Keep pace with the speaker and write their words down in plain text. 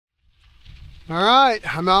All right,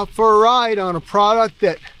 I'm out for a ride on a product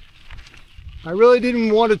that I really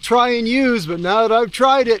didn't want to try and use, but now that I've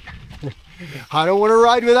tried it, I don't want to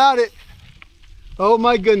ride without it. Oh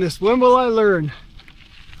my goodness, when will I learn?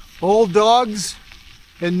 Old dogs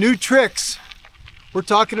and new tricks. We're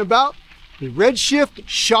talking about the Redshift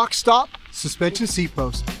Shock Stop Suspension Seat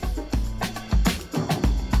Post.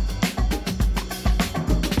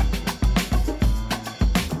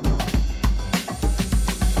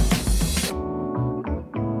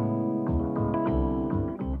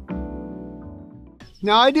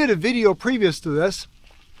 Now, I did a video previous to this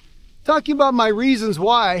talking about my reasons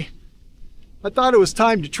why I thought it was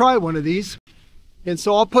time to try one of these. And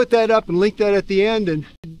so I'll put that up and link that at the end, and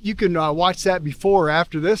you can watch that before or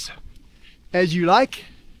after this as you like.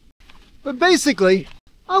 But basically,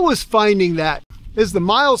 I was finding that as the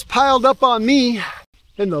miles piled up on me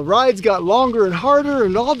and the rides got longer and harder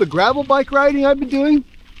and all the gravel bike riding I've been doing,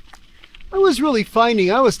 I was really finding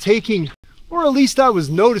I was taking, or at least I was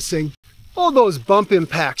noticing, all those bump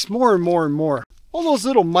impacts more and more and more. All those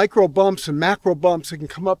little micro bumps and macro bumps that can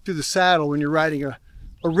come up through the saddle when you're riding a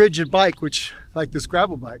rigid bike, which like this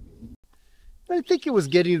gravel bike. I think it was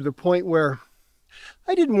getting to the point where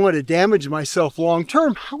I didn't want to damage myself long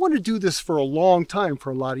term. I want to do this for a long time,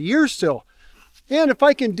 for a lot of years still. And if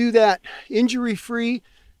I can do that injury free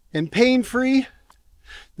and pain free,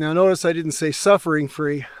 now notice I didn't say suffering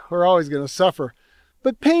free. We're always going to suffer,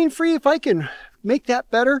 but pain free, if I can make that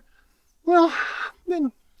better, well,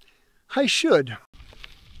 then I should.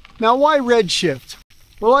 Now, why Redshift?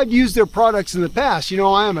 Well, I've used their products in the past. You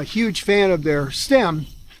know, I am a huge fan of their stem,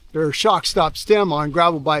 their shock stop stem on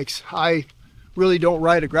gravel bikes. I really don't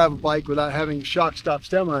ride a gravel bike without having a shock stop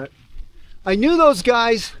stem on it. I knew those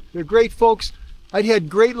guys. They're great folks. I'd had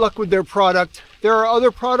great luck with their product. There are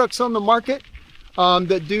other products on the market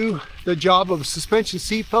that do the job of a suspension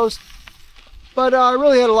seat post, but I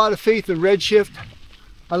really had a lot of faith in Redshift.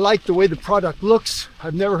 I like the way the product looks.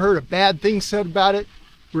 I've never heard a bad thing said about it,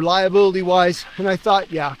 reliability wise, and I thought,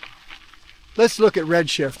 yeah, let's look at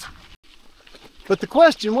Redshift. But the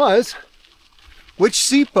question was, which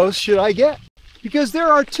seat post should I get? Because there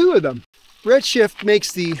are two of them. Redshift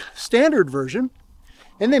makes the standard version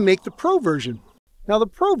and they make the Pro version. Now the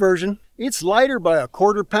Pro version, it's lighter by a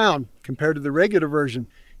quarter pound compared to the regular version.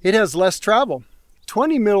 It has less travel,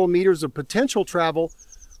 20 millimeters of potential travel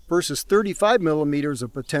versus 35 millimeters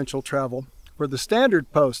of potential travel for the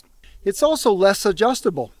standard post. It's also less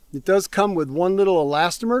adjustable. It does come with one little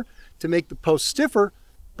elastomer to make the post stiffer,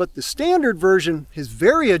 but the standard version is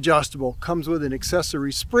very adjustable. Comes with an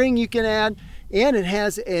accessory spring you can add, and it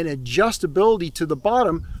has an adjustability to the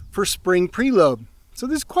bottom for spring preload. So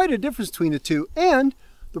there's quite a difference between the two, and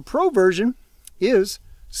the Pro version is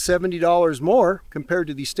 $70 more compared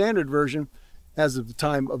to the standard version as of the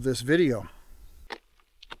time of this video.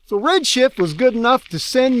 So Redshift was good enough to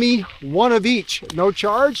send me one of each at no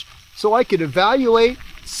charge, so I could evaluate,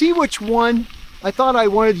 see which one I thought I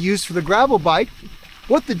wanted to use for the gravel bike,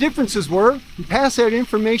 what the differences were, and pass that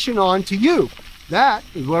information on to you. That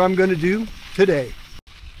is what I'm going to do today.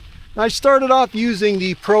 I started off using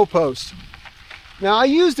the Pro Post. Now I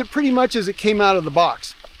used it pretty much as it came out of the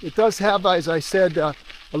box. It does have, as I said, a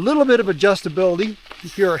little bit of adjustability.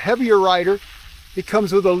 If you're a heavier rider, it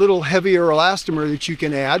comes with a little heavier elastomer that you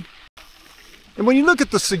can add. And when you look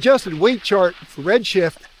at the suggested weight chart for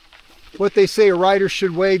Redshift, what they say a rider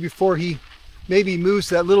should weigh before he maybe moves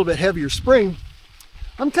that little bit heavier spring,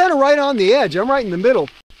 I'm kind of right on the edge. I'm right in the middle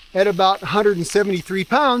at about 173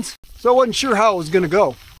 pounds. So I wasn't sure how it was going to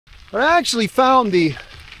go. But I actually found the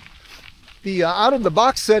out of the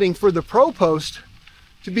box setting for the Pro Post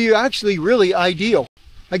to be actually really ideal.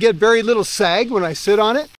 I get very little sag when I sit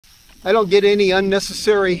on it. I don't get any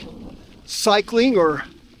unnecessary cycling or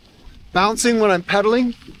bouncing when I'm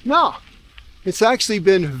pedaling. No, it's actually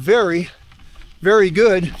been very, very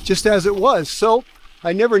good just as it was. So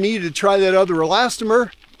I never needed to try that other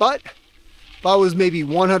elastomer, but if I was maybe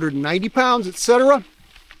 190 pounds, etc.,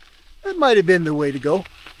 that might have been the way to go.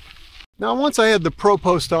 Now, once I had the Pro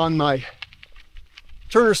Post on my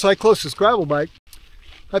Turner Cyclosis gravel bike,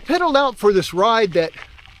 I pedaled out for this ride that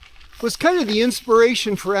was kind of the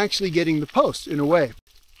inspiration for actually getting the post in a way.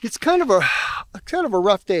 It's kind of a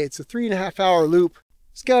rough day. It's a 3.5 hour loop.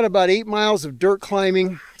 It's got about 8 miles of dirt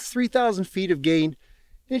climbing, 3,000 feet of gain.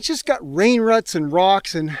 And it's just got rain ruts and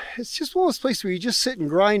rocks, and it's just one of those places where you just sit and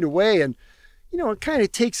grind away, and you know, it kind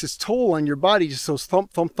of takes its toll on your body, just those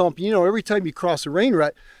thump, thump, thump. You know, every time you cross a rain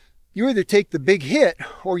rut, you either take the big hit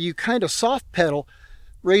or you kind of soft pedal,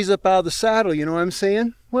 raise up out of the saddle, you know what I'm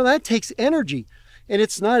saying? Well, that takes energy. And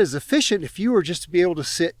it's not as efficient if you were just to be able to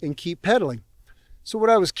sit and keep pedaling. So what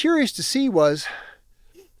I was curious to see was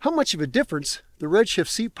how much of a difference the Redshift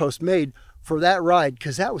seat post made for that ride,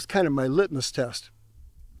 because that was kind of my litmus test.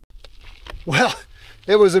 Well,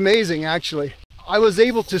 it was amazing actually. I was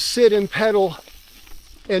able to sit and pedal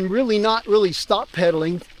and really not really stop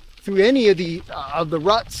pedaling through any of the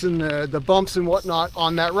ruts and the bumps and whatnot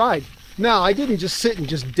on that ride. Now, I didn't just sit and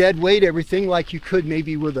just dead weight everything like you could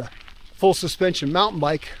maybe with a full suspension mountain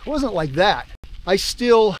bike. It wasn't like that. I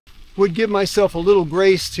still would give myself a little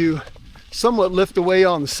grace to somewhat lift away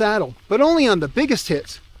on the saddle, but only on the biggest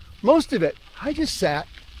hits. Most of it, I just sat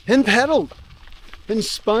and pedaled and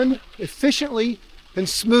spun efficiently and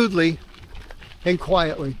smoothly and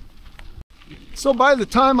quietly. So by the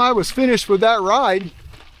time I was finished with that ride,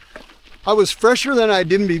 I was fresher than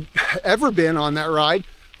I'd ever been on that ride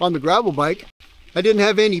on the gravel bike. I didn't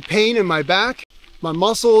have any pain in my back. My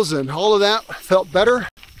muscles and all of that felt better.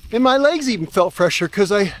 And my legs even felt fresher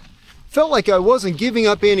because I felt like I wasn't giving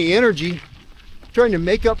up any energy trying to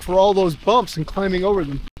make up for all those bumps and climbing over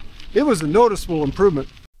them. It was a noticeable improvement.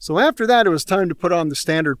 So after that, it was time to put on the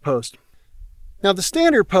standard post. Now the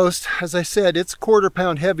standard post, as I said, it's 1/4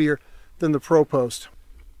 pound heavier than the Pro post.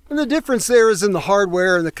 And the difference there is in the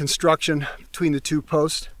hardware and the construction between the two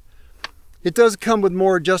posts. It does come with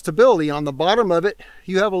more adjustability. On the bottom of it,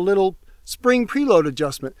 you have a little spring preload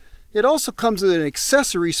adjustment. It also comes with an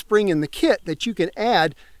accessory spring in the kit that you can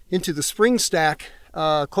add into the spring stack,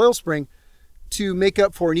 coil spring, to make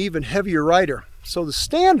up for an even heavier rider. So the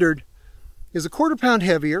standard is 1/4 pound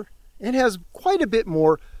heavier and has quite a bit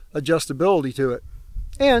more adjustability to it.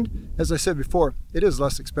 And as I said before, it is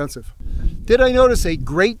less expensive. Did I notice a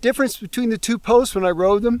great difference between the two posts when I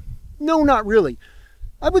rode them? No, not really.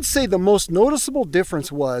 I would say the most noticeable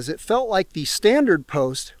difference was it felt like the standard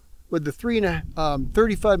post with the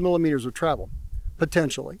 35 millimeters of travel,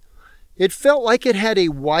 potentially. It felt like it had a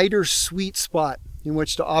wider sweet spot in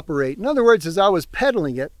which to operate. In other words, as I was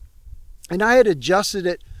pedaling it, and I had adjusted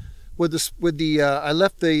it I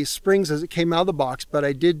left the springs as it came out of the box, but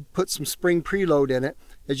I did put some spring preload in it,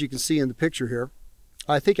 as you can see in the picture here.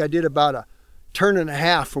 I think I did about a 1.5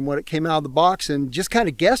 turns from what it came out of the box and just kind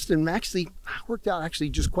of guessed, and actually worked out actually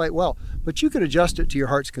just quite well. But you can adjust it to your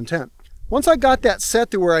heart's content. Once I got that set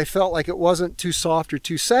to where I felt like it wasn't too soft or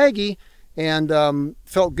too saggy and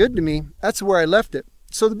felt good to me, that's where I left it.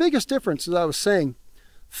 So the biggest difference, as I was saying,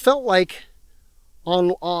 felt like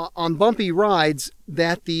on bumpy rides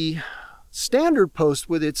that the standard post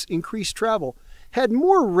with its increased travel had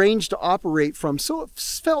more range to operate from, so it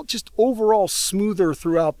felt just overall smoother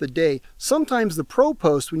throughout the day. Sometimes the Pro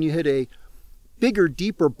post, when you hit a bigger,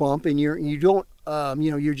 deeper bump and you don't,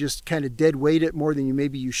 you're just kind of dead weight it more than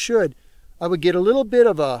maybe you should, I would get a little bit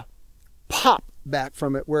of a pop back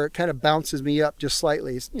from it where it kind of bounces me up just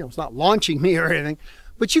slightly. It's not launching me or anything,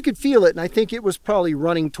 but you could feel it, and I think it was probably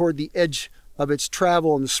running toward the edge of its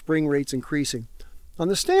travel and the spring rates increasing. On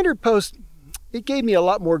the standard post, it gave me a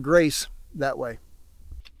lot more grace that way.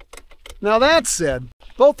 Now that said,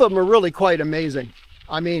 both of them are really quite amazing.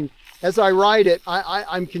 I mean, as I ride it,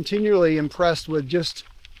 I'm continually impressed with just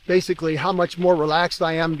basically how much more relaxed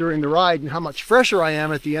I am during the ride and how much fresher I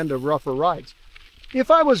am at the end of rougher rides.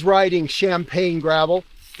 If I was riding champagne gravel,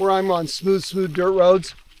 where I'm on smooth dirt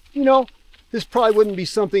roads, this probably wouldn't be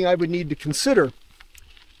something I would need to consider.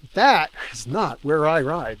 But that is not where I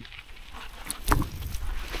ride.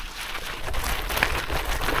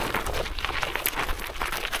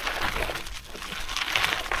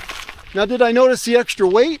 Now, did I notice the extra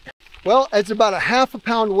weight? Well, it's about a 1/2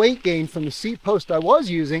 pound weight gain from the seat post I was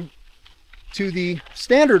using to the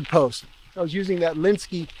standard post. I was using that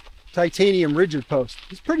Linsky titanium rigid post.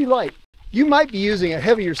 It's pretty light. You might be using a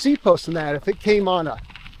heavier seat post than that if it came on a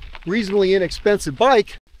reasonably inexpensive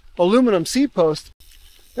bike. Aluminum seat post,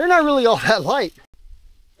 they're not really all that light.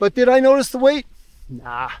 But did I notice the weight?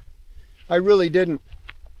 Nah, I really didn't.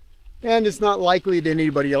 And it's not likely that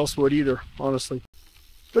anybody else would either, honestly.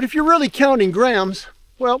 But if you're really counting grams,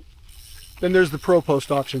 well, then there's the Pro post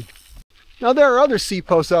option. Now there are other seat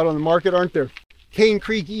posts out on the market, aren't there? Cane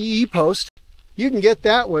Creek EE post. You can get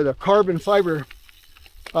that with a carbon fiber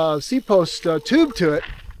seat post tube to it.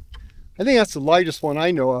 I think that's the lightest one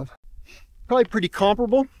I know of. Probably pretty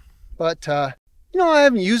comparable, but I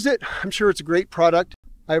haven't used it. I'm sure it's a great product.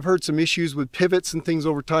 I've heard some issues with pivots and things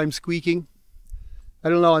over time squeaking. I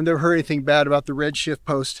don't know, I've never heard anything bad about the Redshift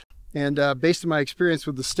post. And based on my experience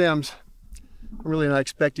with the stems, I'm really not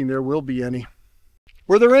expecting there will be any.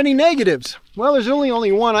 Were there any negatives? Well, there's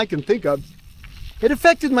only one I can think of. It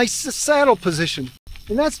affected my saddle position.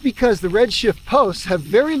 And that's because the Redshift posts have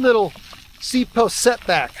very little seat post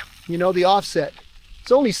setback, the offset.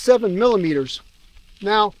 It's only 7 millimeters.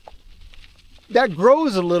 Now, that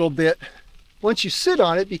grows a little bit once you sit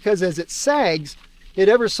on it, because as it sags, it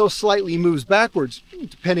ever so slightly moves backwards,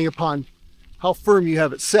 depending upon how firm you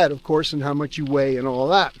have it set, of course, and how much you weigh and all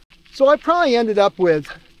that. So I probably ended up with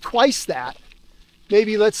twice that,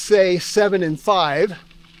 maybe let's say 7 and 5,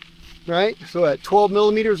 right? So at 12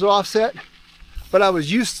 millimeters offset, but I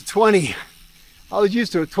was used to 20. I was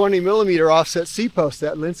used to a 20 millimeter offset seat post,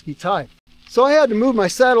 that Linsky type. So I had to move my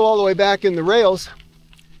saddle all the way back in the rails,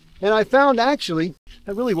 and I found actually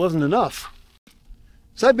that really wasn't enough.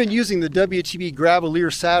 So I've been using the WTB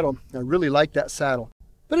Gravelier saddle. I really like that saddle.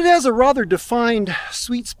 But it has a rather defined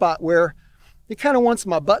sweet spot where it kind of wants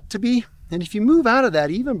my butt to be. And if you move out of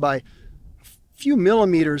that even by a few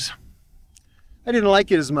millimeters, I didn't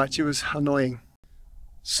like it as much. It was annoying.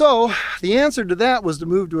 So the answer to that was to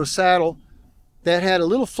move to a saddle that had a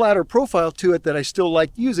little flatter profile to it that I still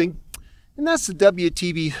liked using. And that's the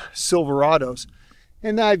WTB Silverados.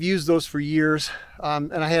 And I've used those for years.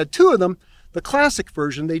 And I had 2 of them. The classic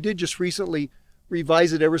version, they did just recently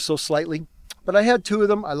revise it ever so slightly. But I had 2 of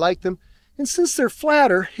them. I liked them. And since they're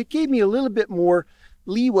flatter, it gave me a little bit more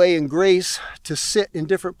leeway and grace to sit in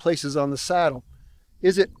different places on the saddle.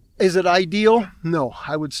 Is it ideal? No,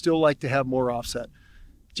 I would still like to have more offset,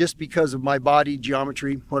 just because of my body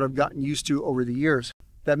geometry, what I've gotten used to over the years.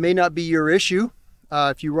 That may not be your issue.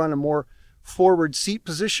 If you run a more forward seat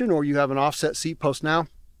position or you have an offset seat post now,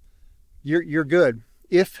 you're good.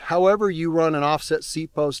 If, however, you run an offset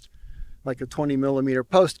seat post, like a 20 millimeter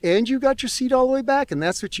post, and you got your seat all the way back, and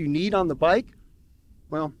that's what you need on the bike,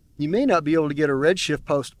 well, you may not be able to get a Redshift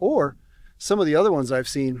post or some of the other ones I've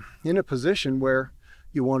seen in a position where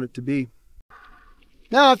you want it to be.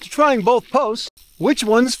 Now, after trying both posts, which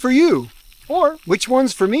one's for you? Or which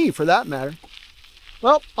one's for me, for that matter?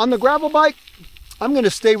 Well, on the gravel bike, I'm going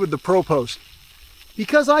to stay with the Pro Post,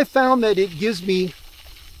 because I found that it gives me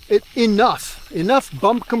enough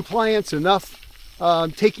bump compliance, enough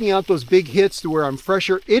taking out those big hits to where I'm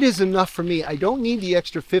fresher. It is enough for me. I don't need the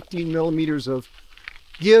extra 15 millimeters of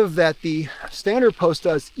give that the standard post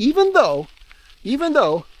does, even though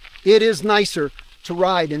it is nicer to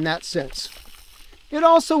ride in that sense. It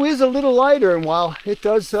also is a little lighter, and while it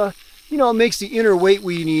does, it makes the inner weight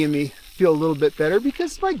weenie in me feel a little bit better,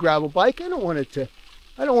 because it's my gravel bike. I don't want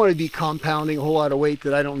to be compounding a whole lot of weight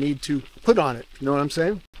that I don't need to put on it. You know what I'm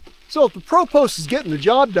saying? So if the Pro Post is getting the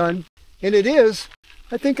job done, and it is,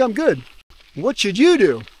 I think I'm good. What should you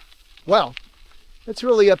do? Well, that's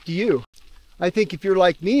really up to you. I think if you're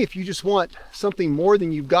like me, if you just want something more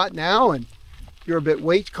than you've got now, and you're a bit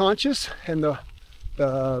weight conscious, and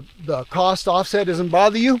the cost offset doesn't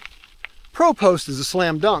bother you, Pro Post is a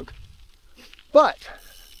slam dunk. But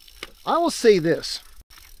I will say this.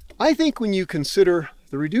 I think when you consider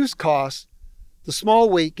the reduced cost, the small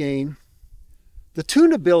weight gain, the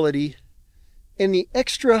tunability, and the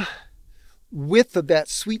extra width of that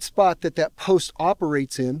sweet spot that post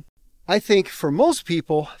operates in, I think for most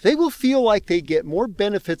people, they will feel like they get more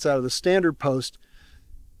benefits out of the standard post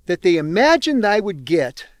that they imagined I would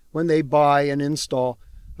get when they buy and install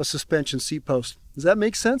a suspension seat post. Does that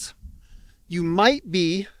make sense? You might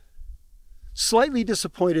be slightly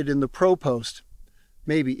disappointed in the Pro Post,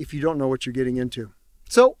 maybe, if you don't know what you're getting into.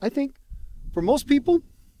 So I think for most people,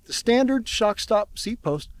 the standard shock stop seat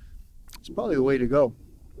post is probably the way to go.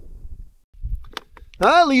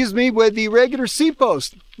 That leaves me with the regular seat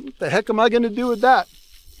post. What the heck am I going to do with that?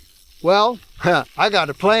 Well, I got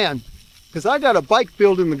a plan, because I got a bike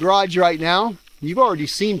build in the garage right now. You've already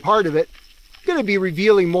seen part of it. I'm going to be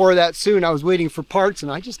revealing more of that soon. I was waiting for parts,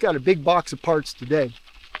 and I just got a big box of parts today.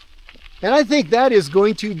 And I think that is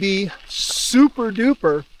going to be super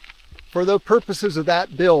duper for the purposes of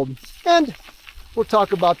that build. And we'll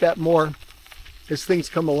talk about that more as things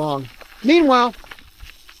come along. Meanwhile,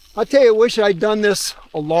 I tell you, I wish I'd done this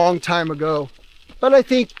a long time ago. But I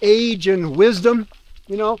think age and wisdom,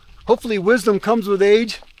 hopefully wisdom comes with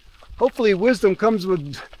age. Hopefully wisdom comes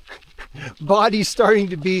with body starting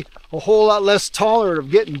to be a whole lot less tolerant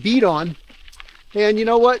of getting beat on. And you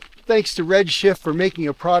know what? Thanks to Redshift for making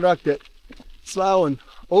a product that allowing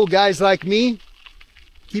old guys like me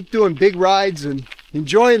keep doing big rides and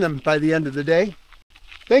enjoying them by the end of the day.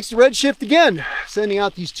 Thanks to Redshift again, sending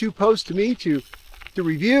out these 2 posts to me to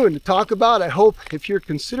review and to talk about. I hope if you're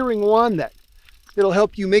considering one that it'll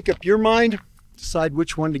help you make up your mind, decide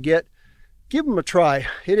which one to get. Give them a try.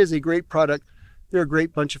 It is a great product. They're a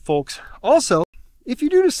great bunch of folks. Also, if you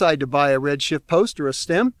do decide to buy a Redshift post or a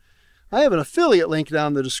stem, I have an affiliate link down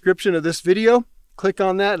in the description of this video. Click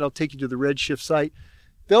on that and I'll take you to the Redshift site.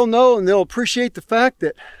 They'll know and they'll appreciate the fact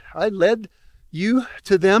that I led you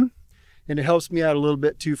to them, and it helps me out a little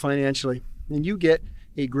bit too financially. And you get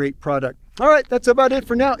a great product. All right, that's about it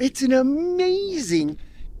for now. It's an amazing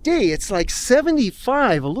day. It's like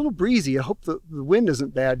 75, a little breezy. I hope the wind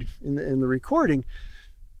isn't bad in the recording.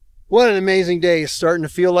 What an amazing day. It's starting to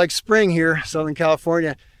feel like spring here, Southern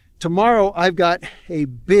California. Tomorrow, I've got a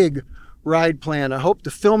big ride plan. I hope to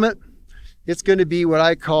film it. It's going to be what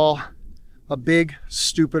I call a big,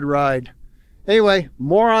 stupid ride. Anyway,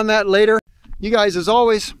 more on that later. You guys, as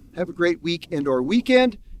always, have a great week and or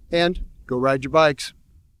weekend, and go ride your bikes.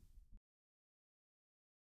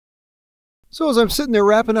 So as I'm sitting there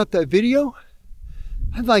wrapping up that video,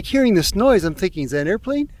 I'm like hearing this noise. I'm thinking, is that an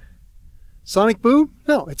airplane? Sonic boom?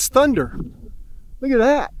 No, it's thunder. Look at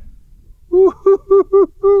that.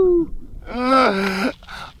 I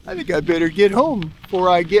think I better get home before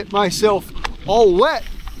I get myself all wet.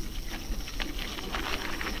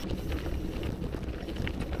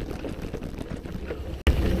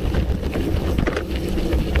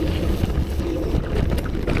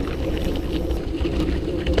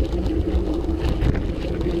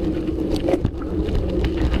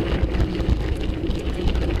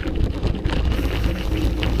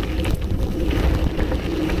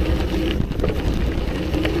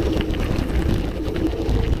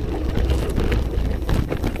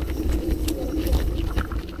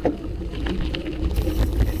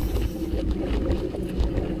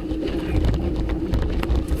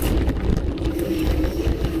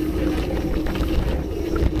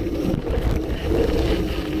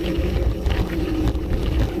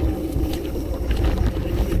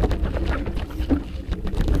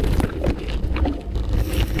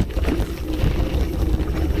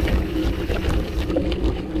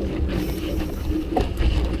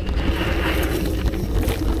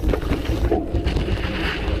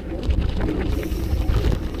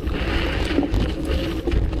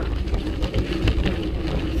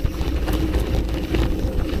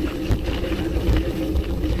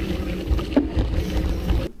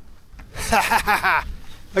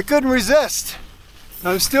 I couldn't resist.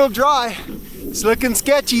 I'm still dry. It's looking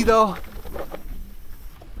sketchy though.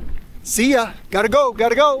 See ya. Gotta go,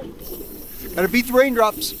 gotta go. Gotta beat the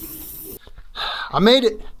raindrops. I made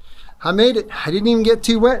it. I made it. I didn't even get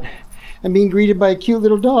too wet. I'm being greeted by a cute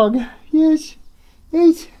little dog. Yes.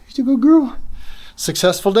 Yes. She's a good girl.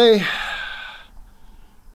 Successful day.